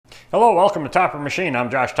Hello, welcome to Topper Machine. I'm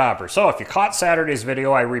Josh Topper. So if you caught Saturday's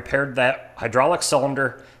video, I repaired that hydraulic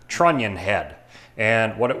cylinder trunnion head.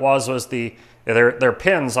 And what it was there are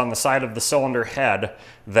pins on the side of the cylinder head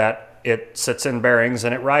that it sits in bearings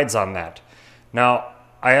and it rides on that. Now,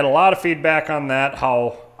 I had a lot of feedback on that,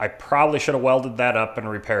 how I probably should have welded that up and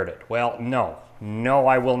repaired it. Well, no,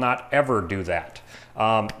 I will not ever do that.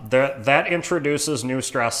 That introduces new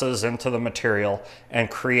stresses into the material and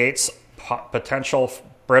creates potential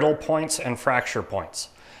brittle points and fracture points.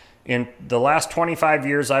 In the last 25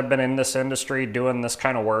 years I've been in this industry doing this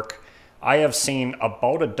kind of work, I have seen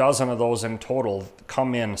about a dozen of those in total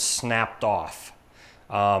come in snapped off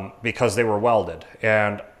because they were welded.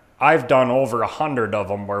 And I've done over 100 of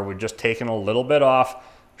them where we've just taken a little bit off,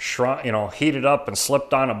 shrunk, heated up and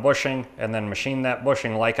slipped on a bushing and then machined that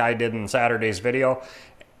bushing like I did in Saturday's video.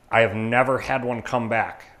 I have never had one come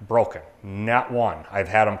back broken, not one. I've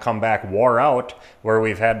had them come back wore out where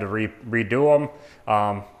we've had to redo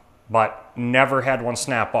them, but never had one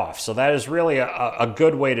snap off. So that is really a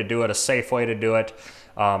good way to do it, a safe way to do it.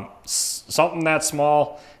 Something that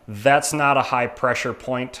small, that's not a high pressure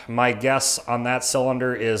point. My guess on that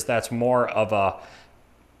cylinder is that's more of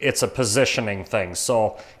it's a positioning thing.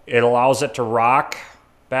 So it allows it to rock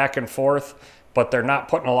back and forth, but they're not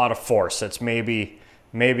putting a lot of force. It's maybe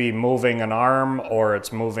moving an arm or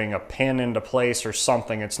it's moving a pin into place or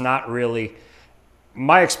something. It's not really,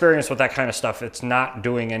 my experience with that kind of stuff, it's not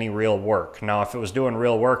doing any real work. Now, if it was doing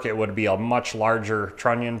real work, it would be a much larger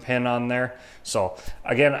trunnion pin on there. So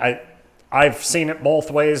again, I've seen it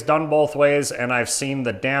both ways, done both ways, and I've seen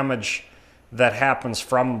the damage that happens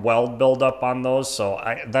from weld buildup on those. So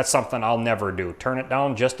that's something I'll never do. Turn it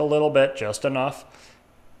down just a little bit, just enough.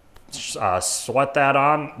 Sweat that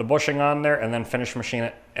on, the bushing on there, and then finish machine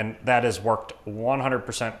it, and that has worked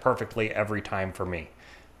 100% perfectly every time for me.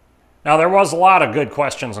 Now, there was a lot of good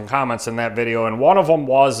questions and comments in that video, and one of them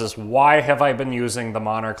was why have I been using the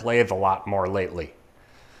Monarch lathe a lot more lately?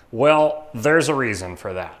 Well, there's a reason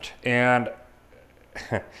for that, and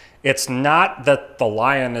it's not that the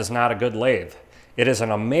Lion is not a good lathe. It is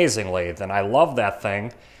an amazing lathe, and I love that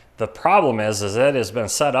thing. The problem is it has been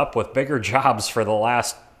set up with bigger jobs for the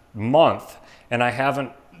last month, and I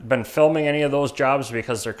haven't been filming any of those jobs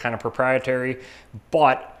because they're kind of proprietary,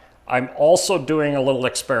 but I'm also doing a little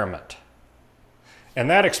experiment. And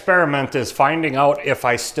that experiment is finding out if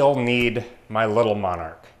I still need my little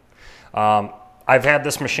Monarch. I've had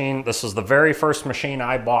this machine. This is the very first machine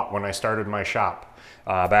I bought when I started my shop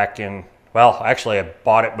back in, well, actually I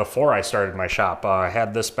bought it before I started my shop. I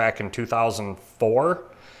had this back in 2004,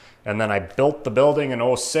 and then I built the building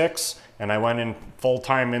in 06, and I went in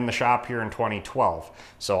full-time in the shop here in 2012.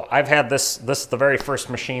 So I've had this is the very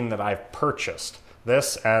first machine that I've purchased.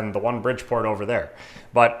 This and the one Bridgeport over there.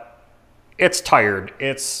 But it's tired.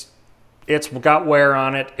 It's got wear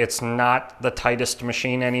on it. It's not the tightest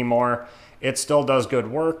machine anymore. It still does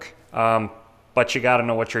good work, but you gotta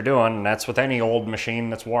know what you're doing, and that's with any old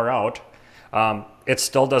machine that's wore out. It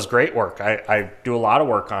still does great work. I do a lot of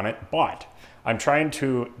work on it, but I'm trying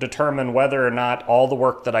to determine whether or not all the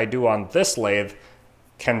work that I do on this lathe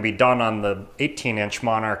can be done on the 18-inch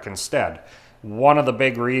Monarch instead. One of the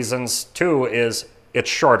big reasons, too, is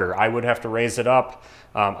it's shorter. I would have to raise it up.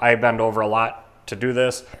 I bend over a lot to do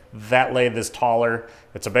this. That lathe is taller.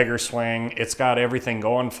 It's a bigger swing. It's got everything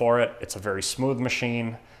going for it. It's a very smooth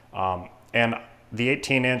machine. And the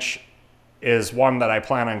 18-inch is one that I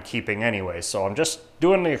plan on keeping anyway. So I'm just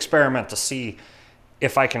doing the experiment to see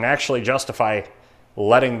if I can actually justify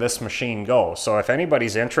letting this machine go. So if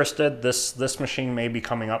anybody's interested, this machine may be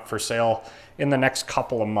coming up for sale in the next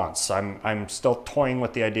couple of months. I'm still toying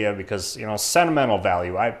with the idea because, sentimental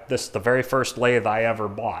value. This is the very first lathe I ever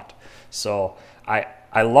bought. So I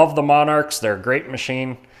love the Monarchs. They're a great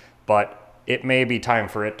machine, but it may be time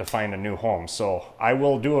for it to find a new home. So I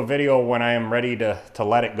will do a video when I am ready to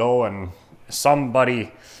let it go, and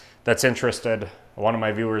somebody that's interested, one of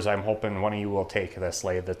my viewers, I'm hoping one of you will take this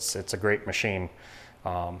lathe. It's a great machine,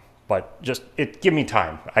 but just give me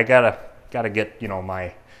time. I gotta get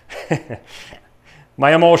my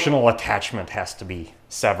my emotional attachment has to be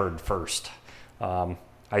severed first.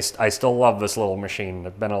 I still love this little machine.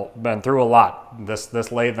 I've been through a lot.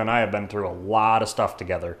 This lathe and I have been through a lot of stuff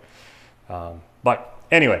together. But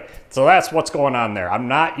anyway, so that's what's going on there. I'm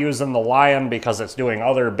not using the Lion because it's doing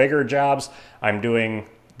other bigger jobs. I'm doing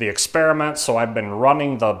the experiment, so I've been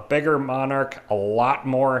running the bigger Monarch a lot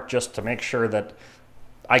more just to make sure that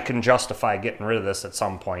I can justify getting rid of this at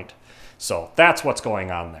some point. So that's what's going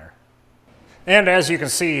on there. And as you can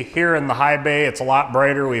see here in the high bay, it's a lot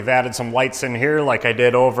brighter. We've added some lights in here like I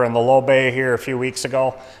did over in the low bay here a few weeks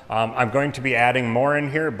ago. I'm going to be adding more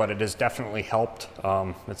in here, but it has definitely helped.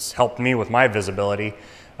 It's helped me with my visibility.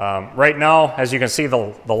 Right now, as you can see,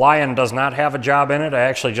 the Lion does not have a job in it. I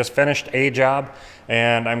actually just finished a job,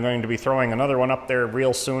 and I'm going to be throwing another one up there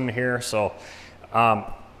real soon here. So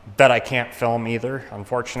that I can't film either,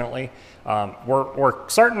 unfortunately. We're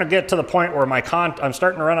starting to get to the point where I'm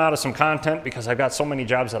starting to run out of some content because I've got so many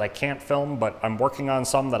jobs that I can't film, but I'm working on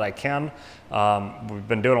some that I can. We've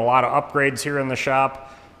been doing a lot of upgrades here in the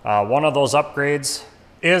shop. One of those upgrades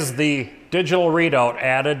is the digital readout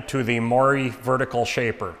added to the Mori vertical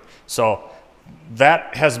shaper. So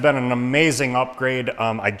that has been an amazing upgrade.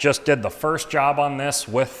 I just did the first job on this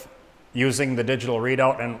with using the digital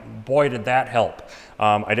readout, and boy did that help.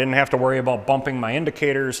 I didn't have to worry about bumping my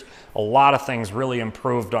indicators. A lot of things really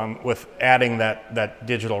improved with adding that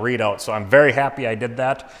digital readout, so I'm very happy I did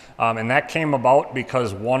that. And that came about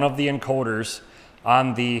because one of the encoders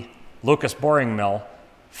on the Lucas boring mill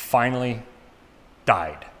finally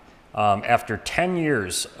died. After 10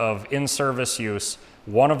 years of in-service use,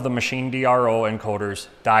 one of the machine DRO encoders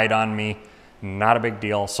died on me. Not a big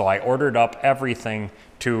deal, so I ordered up everything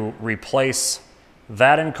to replace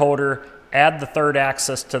that encoder, add the third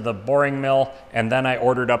axis to the boring mill, and then I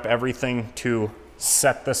ordered up everything to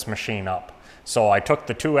set this machine up. So I took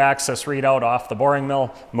the 2-axis readout off the boring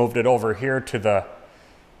mill, moved it over here to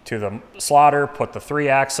the slaughter, put the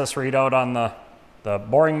 3-axis readout on the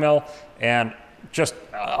boring mill, and just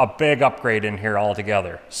a big upgrade in here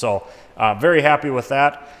altogether. So very happy with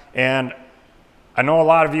that. And I know a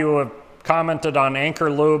lot of you have commented on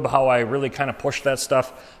Anchor Lube, how I really kind of pushed that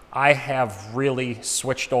stuff. I have really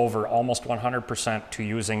switched over almost 100% to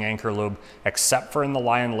using Anchor Lube, except for in the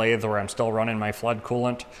Lion lathe where I'm still running my flood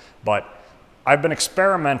coolant. But I've been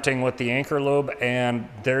experimenting with the Anchor Lube, and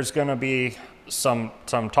there's going to be some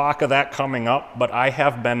talk of that coming up, but I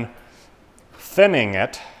have been thinning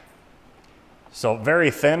it, so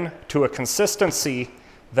very thin, to a consistency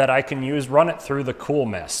that I can run it through the cool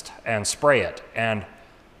mist and spray it. And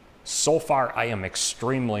so far, I am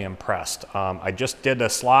extremely impressed. I just did a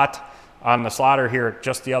slot on the slaughter here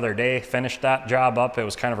just the other day, finished that job up. It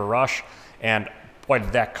was kind of a rush, and boy,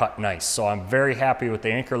 did that cut nice. So I'm very happy with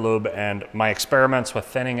the Anchor Lube, and my experiments with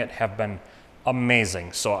thinning it have been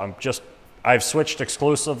amazing. So I've switched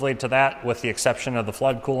exclusively to that with the exception of the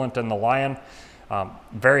flood coolant and the Lion.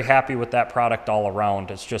 Very happy with that product all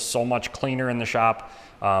around. It's just so much cleaner in the shop.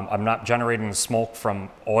 I'm not generating smoke from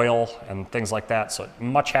oil and things like that, so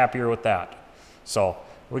much happier with that. So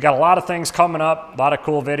we got a lot of things coming up, a lot of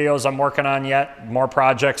cool videos I'm working on yet, more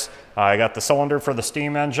projects. I got the cylinder for the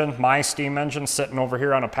steam engine, my steam engine, sitting over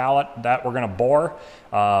here on a pallet that we're gonna bore.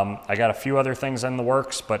 I got a few other things in the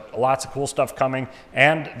works, but lots of cool stuff coming.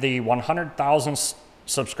 And the 100,000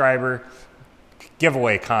 subscriber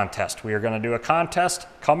giveaway contest. We are gonna do a contest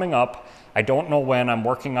coming up. I don't know when. I'm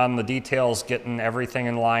working on the details, getting everything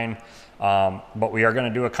in line, but we are going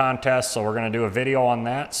to do a contest, so we're going to do a video on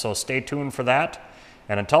that, so stay tuned for that.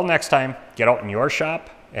 And until next time, get out in your shop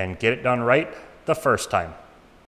and get it done right the first time.